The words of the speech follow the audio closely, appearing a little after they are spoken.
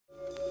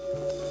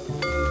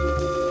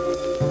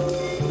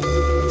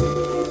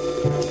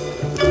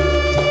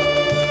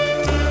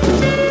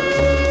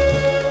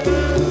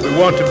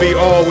want to be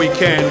all we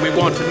can. We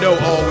want to know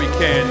all we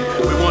can.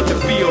 We want to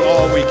feel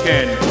all we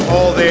can.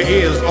 All there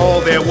is,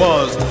 all there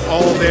was,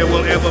 all there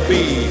will ever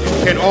be.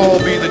 Can all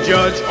be the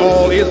judge?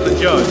 All is the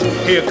judge.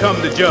 Here come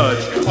the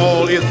judge.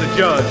 All is the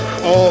judge.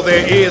 All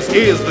there is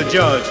the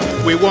judge.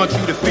 We want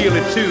you to feel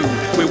it too.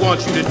 We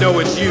want you to know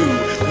it's you.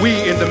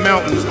 We in the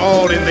mountains,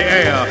 all in the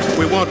air.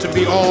 We want to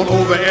be all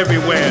over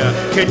everywhere.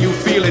 Can you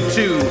feel it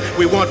too?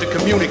 We want to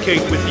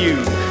communicate with you.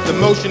 The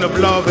motion of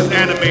love has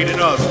animated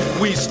us.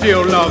 We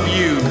still love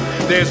you.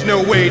 There's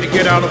no way to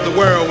get out of the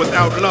world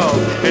without love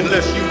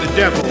unless you the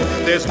devil.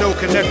 There's no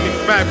connecting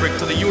fabric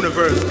to the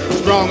universe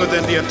stronger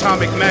than the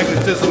atomic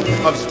magnetism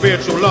of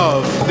spiritual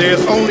love.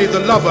 There's only the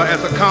lover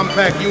as a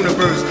compact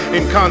universe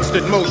in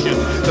constant motion.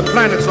 The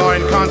planets are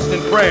in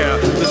constant prayer.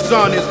 The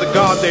sun is the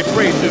God they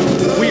pray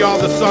to. We are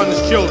the sun's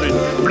children,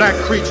 black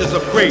creatures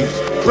of grace.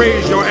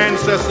 Praise your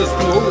ancestors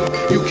through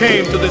whom you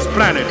came to this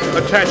planet,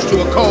 attached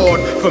to a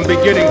cord from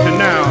beginning to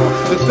now.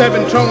 The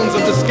 7 tones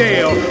of the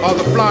scale are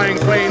the flying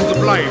planes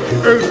of life.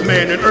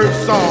 Earthmen and earth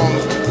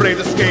songs play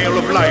the scale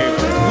of life.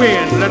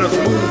 Wind, let us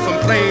move from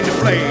plane to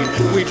plane.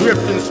 We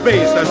drift in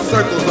space as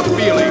circles of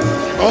feeling.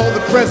 All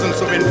the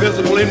presence of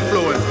invisible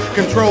influence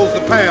controls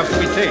the paths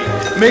we take.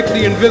 Make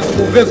the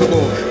invisible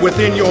visible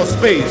within your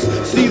space.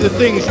 See the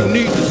things you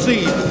need to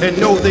see and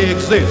know they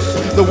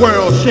exist. The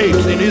world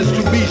shapes and is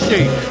to be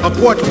shaped. A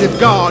portrait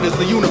God is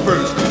the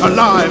universe,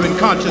 alive and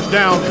conscious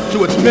down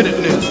to its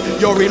minuteness.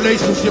 Your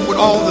relationship with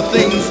all the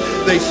things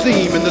they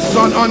seem in the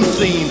sun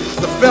unseen.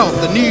 The felt,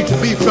 the need to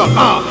be felt.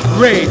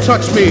 Ray,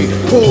 touch me,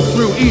 pull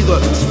through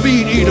either.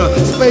 Speed eater,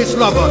 space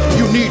lover,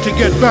 you need to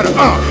get better.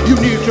 You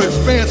need to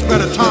experience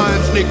better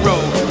times, Negro.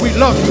 We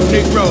love you,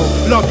 Negro.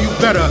 Love you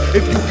better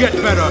if you get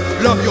better.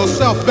 Love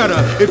yourself better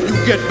if you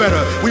get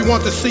better. We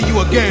want to see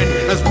you again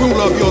as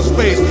ruler of your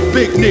space.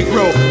 Big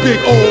Negro, big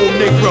old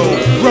Negro,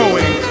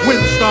 growing,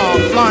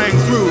 windstorm flying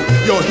through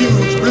your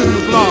huge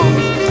blues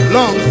lungs.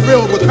 Lungs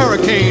filled with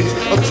hurricanes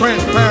of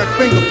transparent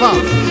finger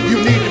pops. You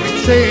need to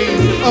be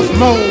changed of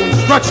moans.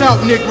 Stretch out,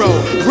 Negro.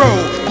 Grow,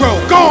 grow,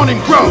 go on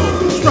and grow.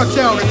 Stretch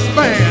out,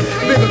 expand,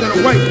 bigger than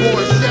a white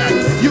boy's shack.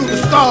 You the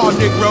star,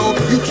 Negro.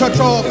 You touch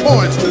all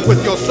points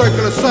with your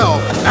circular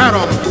self.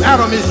 Atom,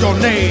 atom is your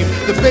name.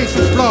 The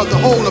basis blood, the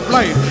whole of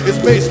life is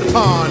based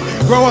upon.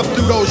 Grow up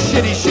through those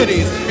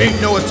shitties. Ain't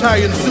no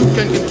Italian suit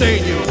can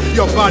contain you.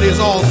 Your body is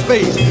all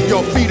space.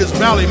 Your feet is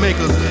valley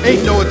makers.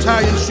 Ain't no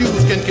Italian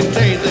shoes can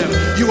contain them.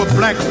 You a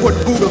Blackfoot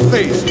Buddha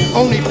face.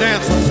 Only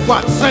dance and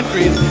squat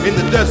centuries in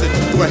the desert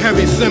for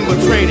heavy cymbal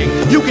training.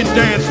 You can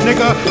dance,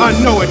 nigga, I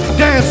know it.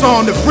 Dance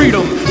on to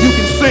freedom. You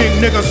can sing,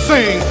 nigga,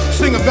 sing.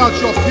 Sing about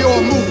your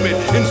pure movement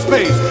in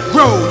space.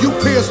 Grow, you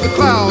pierce the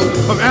clouds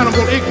of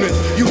animal ignorance.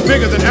 You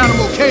bigger than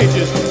animal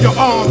cages. Your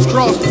arms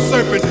cross the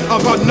serpent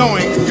of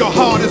unknowing. Your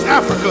heart is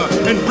Africa,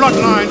 and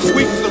bloodline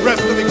sweeps the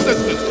rest of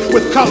existence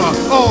with color.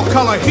 All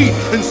color, heat,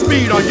 and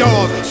speed are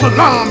yours.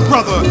 Salam,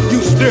 brother, you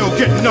still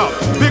getting up.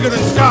 Bigger than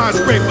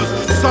skyscrapers.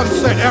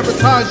 Sunset,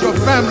 advertise your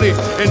family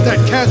and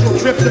that casual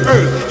trip to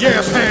earth.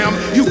 Yes, Ham,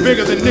 you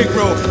bigger than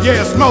Negro.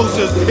 Yes,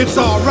 Moses, it's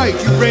alright,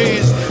 you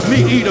raised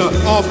meat eater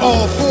off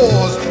all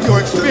fours. Your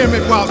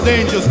experiment while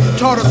dangers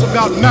taught us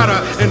about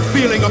matter and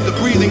feeling of the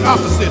breathing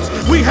opposites.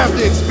 We have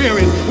the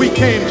experience, we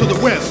came to the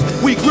West.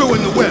 We grew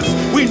in the West,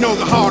 we know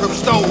the heart of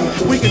stone.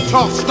 We can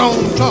talk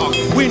stone talk.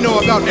 We know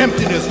about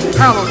emptiness,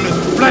 hollowness,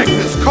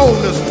 blankness,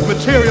 coldness,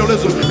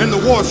 materialism, and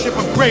the worship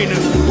of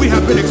grayness. We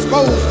have been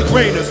exposed to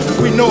grayness.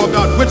 We know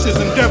about witches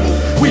and devils.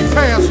 We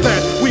passed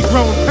that, we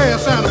grown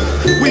past animals.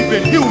 We've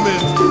been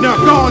humans. Now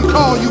go and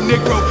call you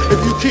Negro if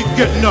you keep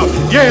getting up.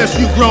 Yes,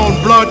 you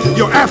grown blood.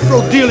 Your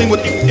afro dealing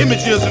with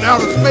images in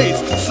outer space.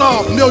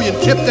 Soft million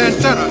tipped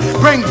antenna.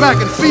 Bring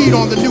back and feed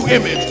on the new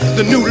image,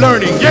 the new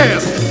learning.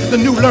 Yes, the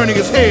new learning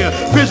is here.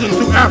 Vision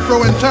through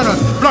afro antenna.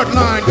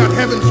 Bloodline got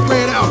heaven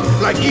spread out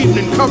like Eden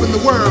and covering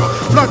the world.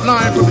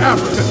 Bloodline from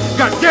Africa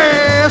got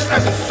gas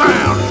as a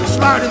sound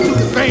sliding through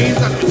the veins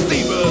as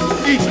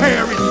receivers. Each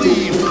hair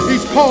receives,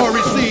 each pore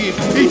receives,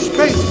 each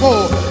space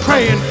full.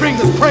 Praying,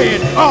 fingers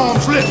praying,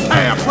 arms, lips,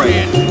 hair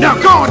praying. Now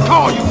go and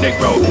call you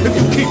Negro if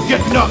you keep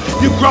getting up.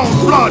 You grown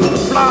blood,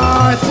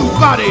 fly through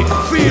body,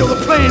 feel the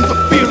planes of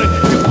feeling.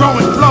 You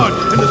growing blood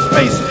in the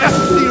space and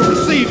ecstasy to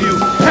receive you.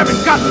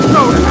 Haven't got to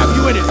know to have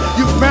you in it.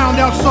 You found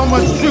out so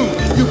much truth.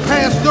 You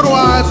passed little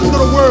eyes and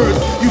little words.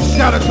 You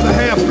shattered to the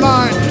half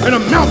blind and a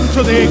mountain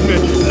to the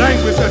ignorant.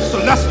 Language at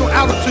celestial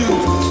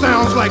altitudes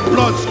sounds like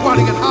blood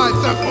squatting at high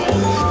tempo.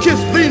 Kiss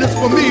Venus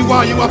for me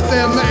while you up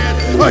there,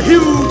 man. A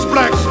huge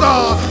black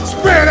star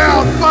spread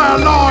out, fire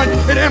line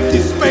in empty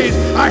space.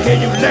 I hear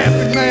you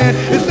laughing, man.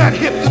 Is that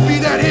hip to be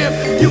that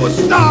hip? You a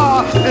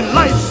star and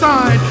light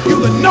sign. You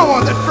the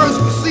Noah that first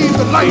perceived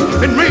the light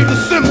and made the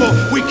symbol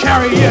we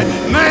carry yet.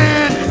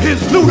 Man,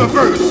 his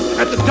universe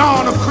at the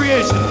dawn of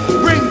creation.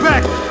 Bring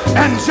back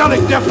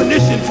angelic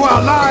definition for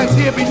our lives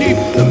here beneath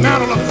the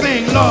mantle of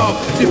thing love.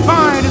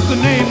 Divine is the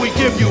name we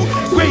give you.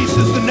 Grace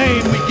is the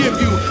name we give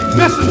you.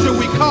 Messenger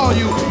we call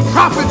you.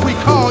 Prophet we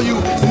call you,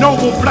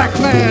 noble black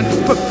man,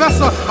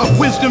 professor of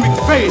wisdom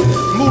and faith,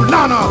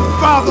 Mulana,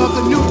 father of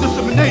the new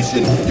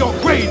dissemination. Your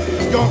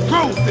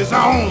growth is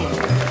our own.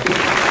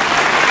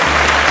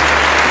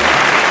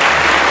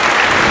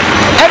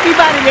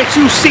 Everybody that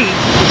you see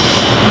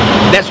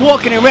that's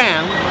walking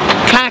around,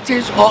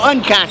 conscious or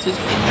unconscious,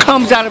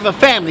 comes out of a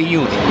family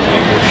unit.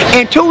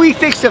 Until we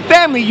fix the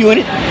family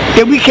unit,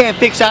 then we can't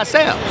fix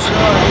ourselves.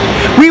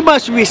 We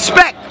must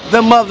respect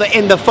the mother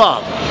and the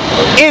father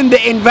in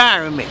the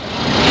environment.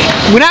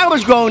 When I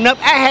was growing up,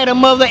 I had a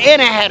mother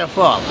and I had a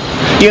father.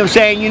 You know what I'm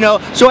saying? You know,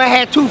 so I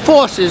had two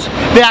forces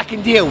that I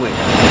can deal with.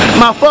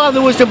 My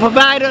father was the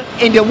provider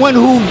and the one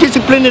who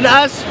disciplined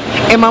us,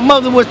 and my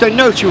mother was the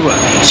nurturer.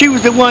 She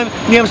was the one, you know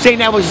what I'm saying,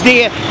 that was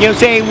there, you know what I'm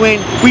saying,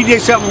 when we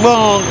did something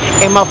wrong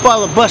and my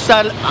father bust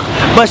our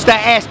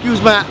ass,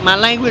 excuse my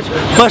language,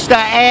 bust our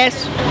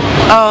ass,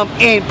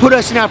 and put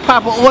us in our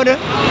proper order.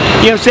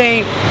 You know what I'm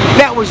saying?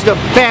 That was the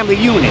family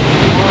unit.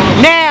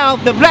 Now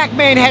the black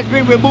man has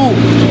been removed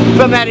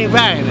from that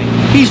environment.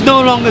 He's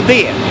no longer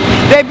there.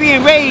 They're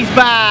being raised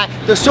by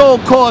the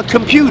so-called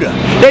computer.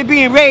 They're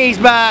being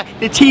raised by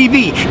the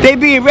TV. They're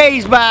being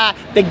raised by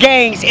the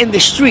gangs in the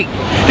street.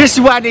 This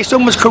is why there's so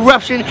much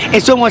corruption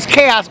and so much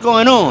chaos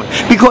going on,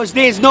 because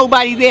there's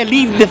nobody there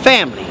leading the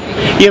family. You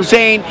know what I'm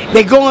saying?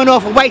 They're going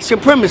off of white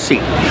supremacy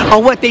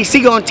on what they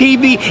see on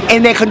TV,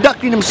 and they're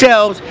conducting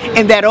themselves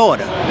in that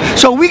order.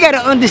 So we got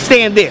to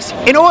understand this.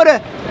 In order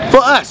for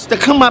us to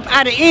come up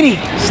out of any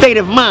state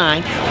of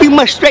mind, we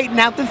must straighten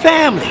out the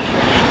family.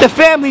 The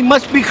family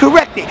must be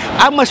corrected.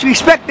 I must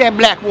respect that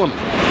black woman.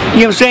 You know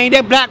what I'm saying?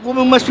 That black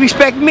woman must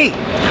respect me. You know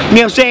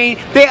what I'm saying?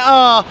 They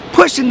are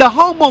pushing the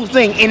homo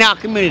thing in our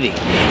community.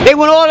 They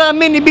want all our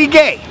men to be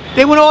gay.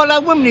 They want all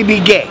our women to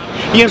be gay. You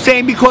know what I'm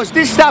saying? Because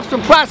this stops the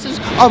process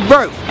of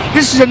birth.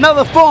 This is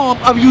another form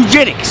of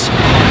eugenics,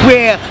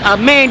 where a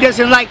man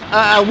doesn't like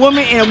a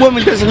woman and a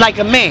woman doesn't like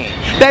a man.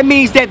 That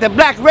means that the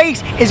black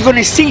race is going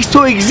to cease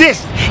to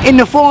exist in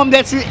the form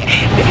that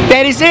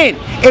it's in.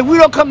 If we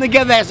don't come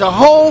together as a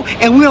whole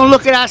and we don't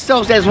look at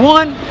ourselves as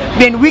one,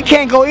 then we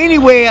can't go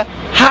anywhere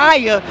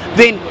higher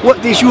than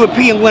what this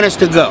European wants us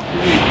to go.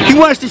 He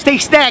wants us to stay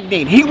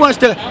stagnated. He wants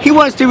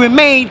to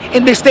remain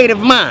in this state of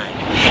mind.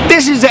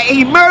 This is an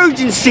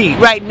emergency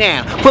right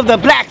now for the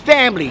black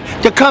family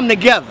to come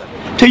together,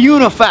 to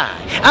unify.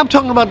 I'm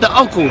talking about the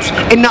uncles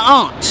and the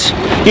aunts, you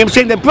know what I'm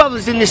saying, the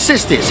brothers and the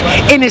sisters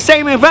in the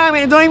same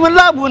environment and don't even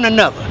love one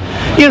another. You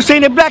know what I'm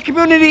saying? The black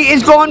community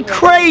is going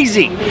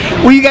crazy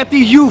when you got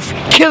these youth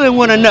killing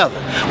one another.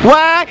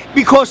 Why?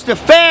 Because the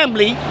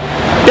family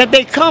that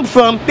they come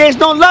from, there's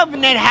no love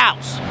in that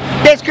house.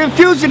 There's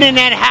confusion in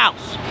that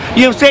house.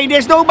 You know what I'm saying?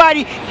 There's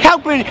nobody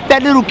helping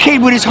that little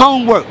kid with his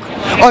homework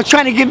or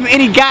trying to give him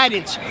any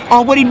guidance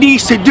on what he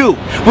needs to do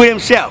with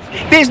himself.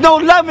 There's no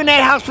love in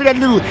that house for that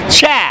little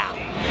child.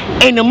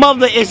 And the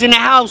mother is in the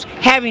house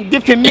having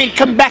different men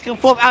come back and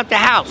forth out the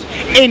house.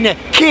 And the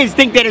kids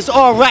think that it's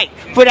all right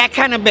for that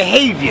kind of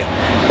behavior.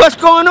 What's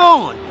going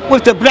on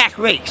with the black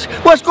race?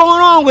 What's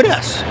going on with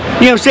us? You know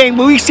what I'm saying?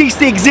 When we cease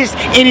to exist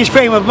in this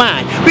frame of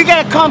mind, we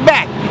got to come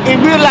back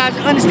and realize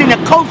and understand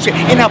the culture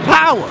and the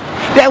power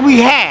that we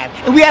have.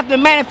 And we have to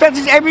manifest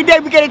this every day.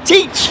 We got to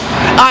teach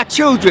our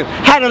children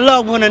how to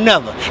love one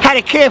another, how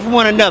to care for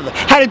one another,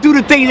 how to do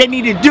the things they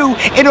need to do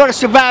in order to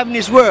survive in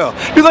this world.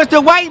 Because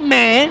the white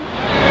man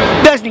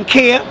doesn't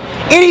care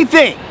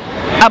anything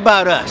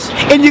about us.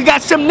 And you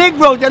got some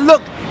Negroes that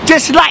look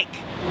just like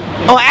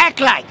or act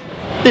like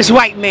this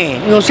white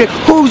man, you know what I'm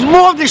saying, who's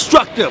more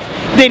destructive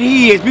than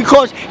he is,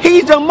 because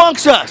he's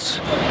amongst us,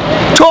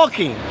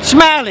 talking,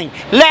 smiling,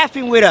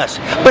 laughing with us,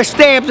 but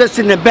stabs us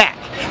in the back.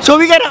 So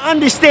we got to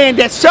understand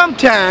that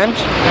sometimes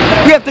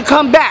we have to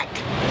come back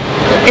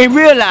and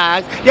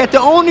realize that the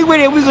only way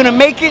that we're going to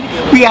make it,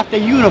 we have to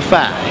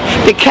unify.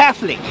 The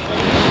Catholic,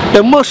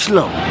 the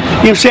Muslim, you know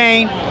what I'm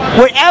saying,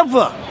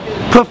 whatever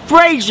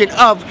persuasion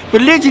of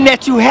religion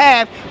that you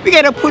have, we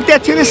got to put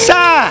that to the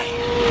side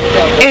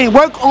and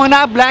work on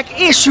our black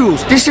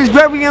issues. This is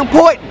very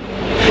important.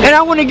 And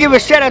I want to give a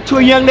shout out to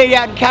a young lady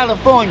out in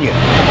California,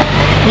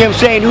 you know what I'm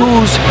saying,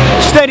 who's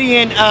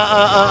studying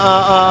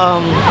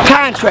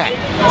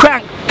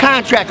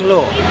contract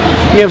law, you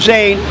know what I'm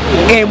saying,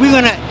 and we're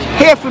going to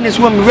hear from this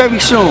woman very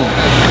soon.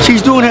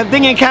 She's doing her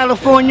thing in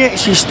California.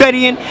 She's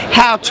studying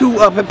how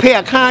to prepare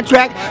a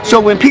contract, so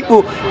when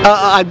people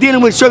are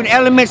dealing with certain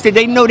elements that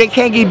they know they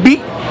can't get beat,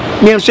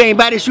 you know what I'm saying,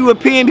 by this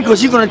European,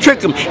 because he's going to trick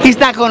them. He's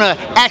not going to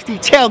actually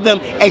tell them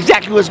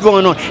exactly what's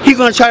going on. He's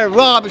going to try to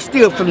rob and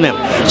steal from them.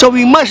 So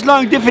we must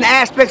learn different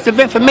aspects of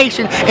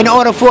information in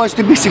order for us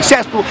to be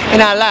successful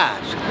in our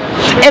lives.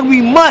 And we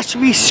must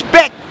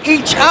respect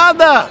each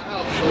other.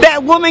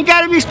 That woman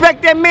got to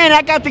respect that man.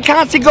 I got to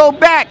constantly go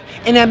back.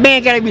 And that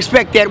man got to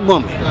respect that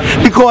woman.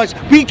 Because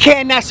we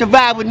cannot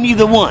survive with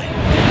neither one. You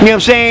know what I'm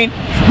saying?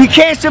 We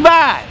can't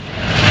survive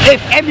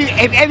if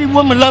every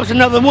woman loves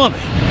another woman.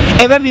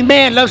 If every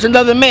man loves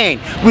another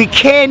man. We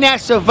cannot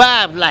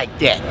survive like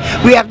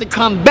that. We have to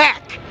come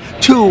back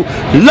to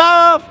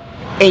love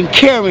and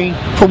caring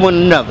for one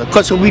another.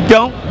 Because if we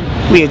don't,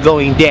 we are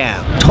going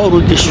down.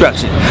 Total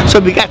destruction. So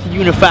we got to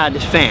unify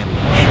this family.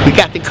 We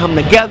got to come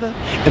together,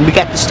 and we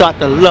got to start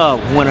to love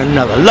one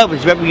another. Love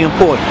is very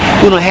important.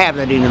 We don't have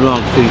that any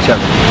longer for each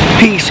other.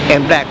 Peace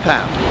and black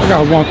power. I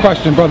got one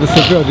question, Brother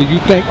Saville. Do you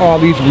think all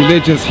these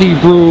religions,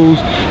 Hebrews,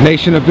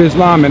 Nation of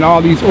Islam, and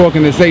all these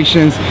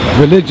organizations,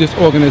 religious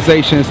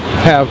organizations,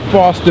 have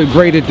fostered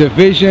greater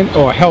division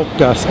or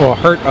helped us or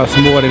hurt us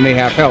more than they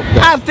have helped us?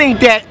 I think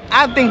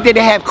that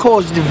they have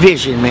caused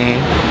division,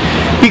 man,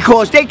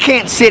 because they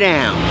can't sit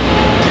down.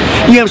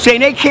 You know what I'm saying?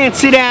 They can't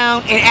sit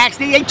down and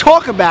actually, they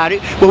talk about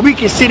it, but we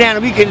can sit down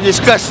and we can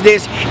discuss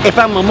this. If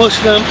I'm a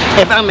Muslim,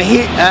 if I'm a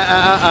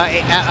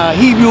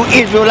Hebrew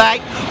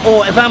Israelite,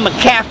 or if I'm a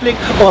Catholic,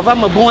 or if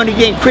I'm a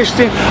born-again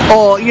Christian,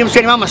 or, you know what I'm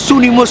saying, if I'm a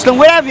Sunni Muslim,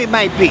 whatever it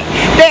might be.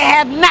 They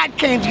have not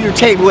came to the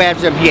table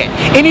as of yet.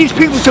 And these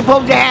people are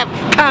supposed to have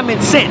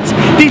common sense.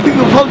 These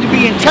people are supposed to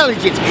be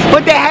intelligent,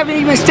 but they haven't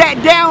even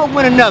sat down with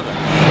one another.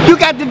 You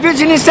got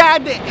division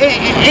inside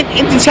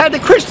the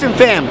Christian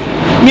family.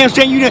 You know what I'm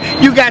saying?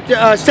 You got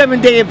the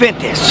Seventh-day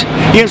Adventists. You know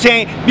what I'm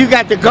saying? You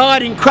got the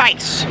God in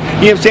Christ. You know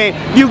what I'm saying?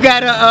 You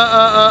got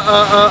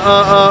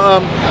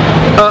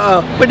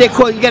what they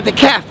call it? You got the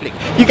Catholic.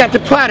 You got the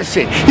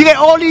Protestant. You got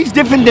all these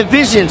different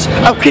divisions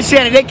of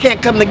Christianity. They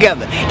can't come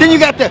together. Then you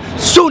got the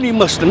Sunni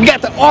Muslim. You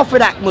got the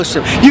Orthodox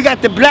Muslim. You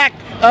got the black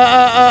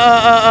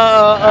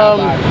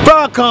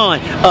Farrakhan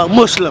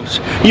Muslims.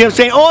 You know what I'm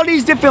saying? All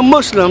these different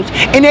Muslims,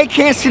 and they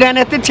can't sit down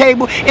at the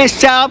table and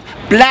solve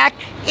black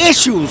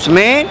issues,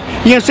 man. You know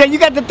what I'm saying? You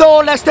got to throw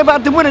all that stuff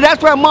out the window.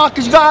 That's why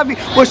Marcus Garvey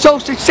was so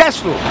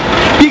successful,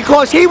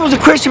 because he was a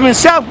Christian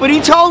himself, but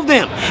he told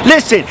them,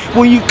 listen,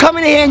 when you come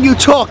in here and you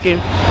talking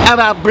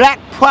about black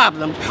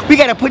problems, we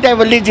got to put that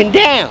religion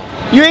down.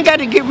 You ain't got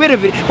to get rid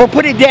of it, but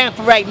put it down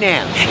for right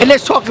now. And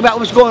let's talk about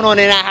what's going on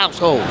in our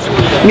households. You know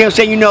what I'm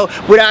saying? You know,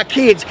 with our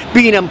kids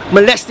being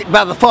molested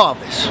by the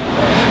fathers. You know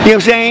what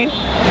I'm saying?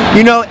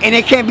 You know, and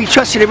they can't be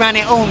trusted around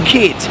their own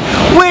kids.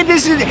 Where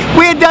does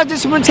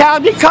this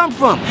mentality come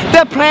from?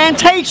 The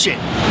plantation. You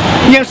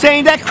know what I'm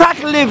saying? That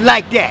cracker lived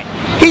like that.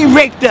 He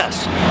raped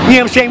us. You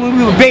know what I'm saying? When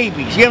we were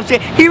babies. You know what I'm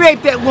saying? He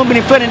raped that woman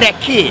in front of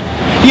that kid. You know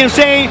what I'm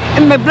saying?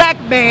 And the black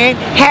man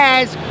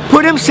has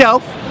put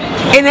himself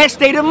in that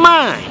state of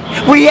mind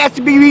where he has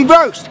to be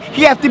reversed.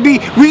 He has to be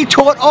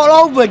retaught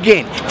all over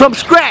again from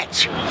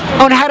scratch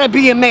on how to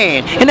be a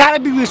man and how to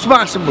be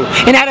responsible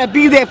and how to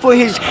be there for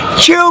his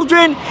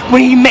children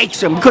when he makes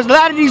them. Because a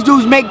lot of these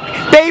dudes make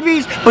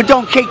babies but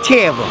don't take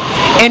care of them.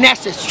 And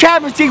that's a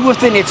travesty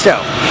within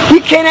itself.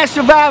 We cannot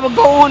survive or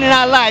go on in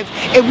our life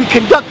if we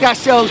conduct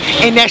ourselves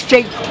in that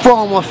shape,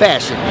 form, or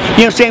fashion. You know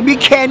what I'm saying? We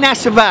cannot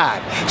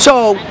survive.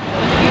 So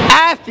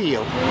I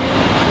feel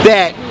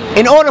that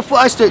in order for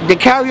us to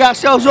carry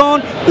ourselves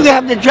on, we're going to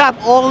have to drop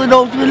all of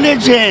those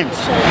religions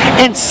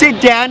and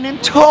sit down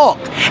and talk.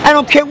 I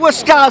don't care what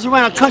scholars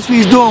around the country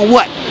is doing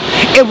what.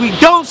 If we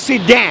don't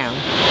sit down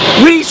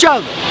with each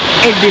other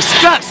and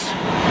discuss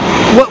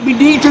what we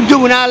need to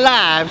do in our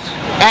lives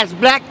as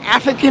black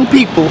African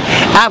people,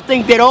 I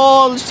think that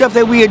all the stuff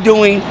that we are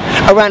doing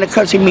around the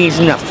country means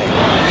nothing.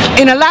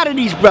 And a lot of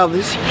these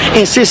brothers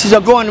and sisters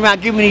are going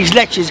around giving these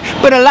lectures,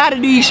 but a lot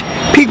of these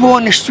people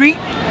on the street,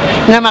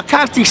 and I'm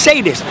constantly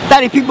say this, a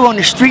lot of people on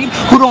the street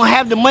who don't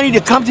have the money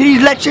to come to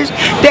these lectures,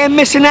 they're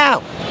missing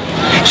out.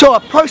 So a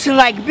person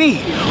like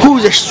me,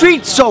 who's a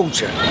street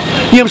soldier, you know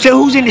what I'm saying,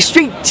 who's in the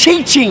street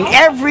teaching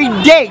every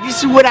day,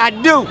 this is what I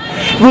do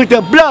with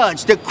the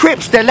Bloods, the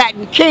Crips, the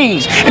Latin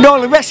Kings, and all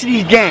the rest of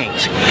these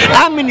gangs.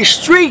 I'm in the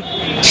street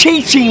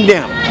teaching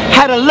them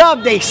how to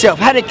love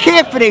themselves, how to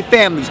care for their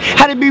families,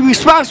 how to be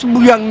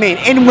responsible young men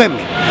and women,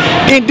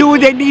 and do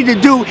what they need to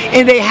do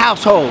in their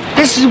households.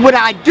 This is what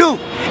I do.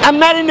 I'm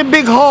not in the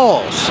big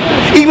halls,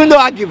 even though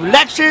I give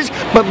lectures,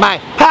 but my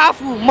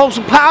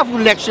most powerful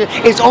lecture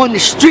is on the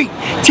street,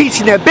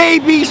 teaching their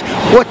babies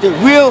what the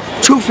real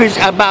truth is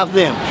about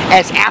them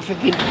as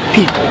African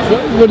people.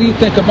 What do you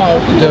think about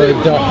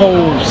the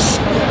whole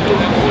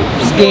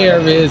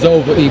scare is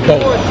over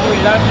Ebola?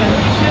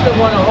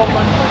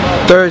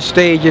 Third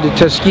stage of the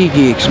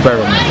Tuskegee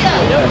experiment.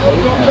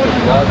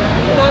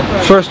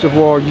 First of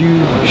all,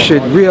 you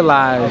should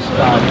realize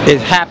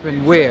it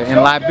happened where? In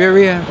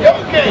Liberia,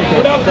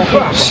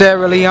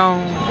 Sierra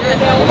Leone,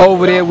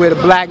 over there where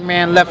the black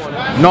man left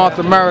North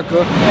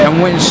America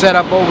and went and set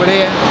up over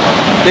there.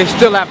 They're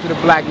still after the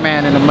black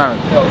man in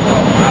America.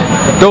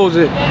 Those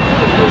are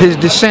his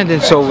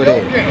descendants over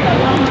there.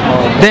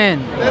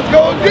 Then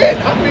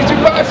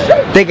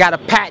they got a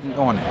patent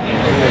on it.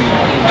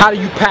 How do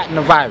you patent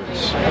a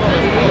virus?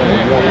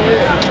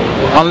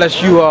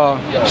 Unless you are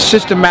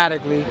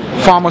systematically,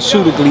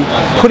 pharmaceutically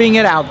putting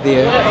it out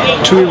there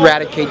to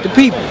eradicate the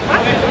people.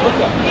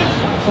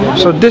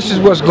 So this is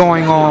what's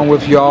going on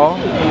with y'all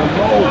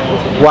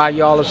while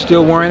y'all are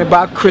still worrying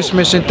about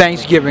Christmas and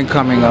Thanksgiving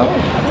coming up.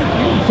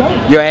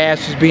 Your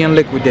ass is being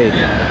liquidated.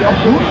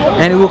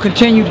 And it will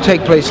continue to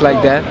take place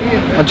like that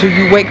until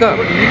you wake up.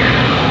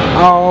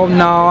 Oh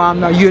no, I'm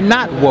not. You're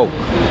not woke.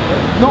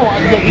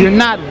 You're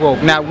not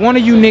woke. Now, one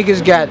of you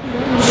niggas got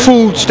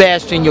food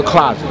stashed in your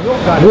closet,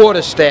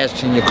 water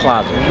stashed in your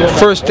closet,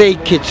 first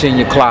aid kits in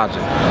your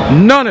closet.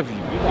 None of you.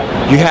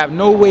 You have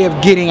no way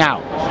of getting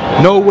out,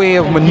 no way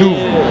of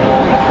maneuvering.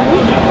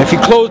 If you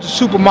close the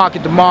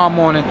supermarket tomorrow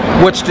morning,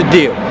 what's the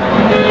deal?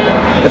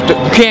 If you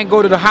can't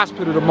go to the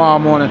hospital tomorrow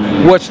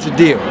morning, what's the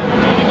deal?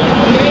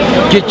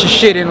 Get your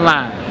shit in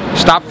line.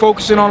 Stop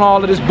focusing on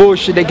all of this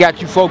bullshit they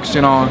got you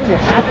focusing on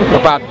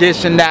about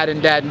this and that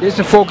and that and this,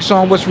 and focus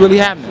on what's really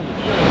happening.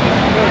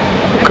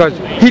 Because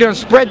he done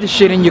spread the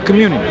shit in your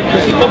community.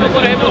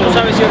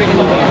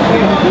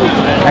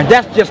 And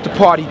that's just the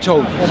part he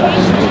told you.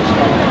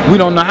 We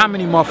don't know how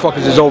many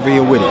motherfuckers is over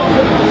here with it.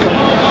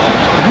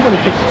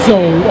 So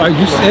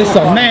it's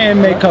a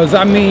man-made, because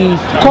I mean...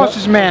 Of course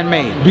it's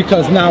man-made.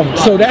 Because now,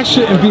 so that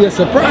shouldn't be a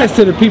surprise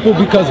to the people,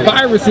 because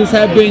viruses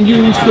have been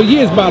used for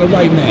years by the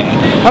white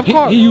man. Of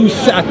course. He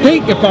used, I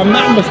think, if I'm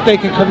not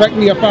mistaken, correct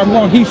me if I'm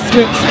wrong, he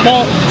sent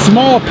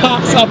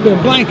smallpox up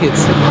in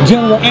blankets.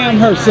 General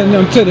Amherst sent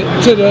them to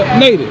the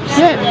natives.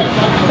 Yeah,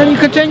 and he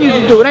continues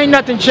to do it. Ain't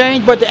nothing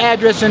changed but the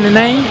address and the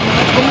name.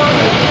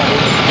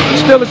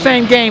 Still the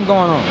same game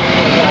going on.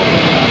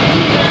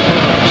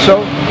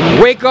 So,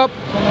 wake up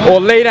or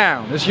lay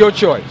down. It's your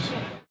choice.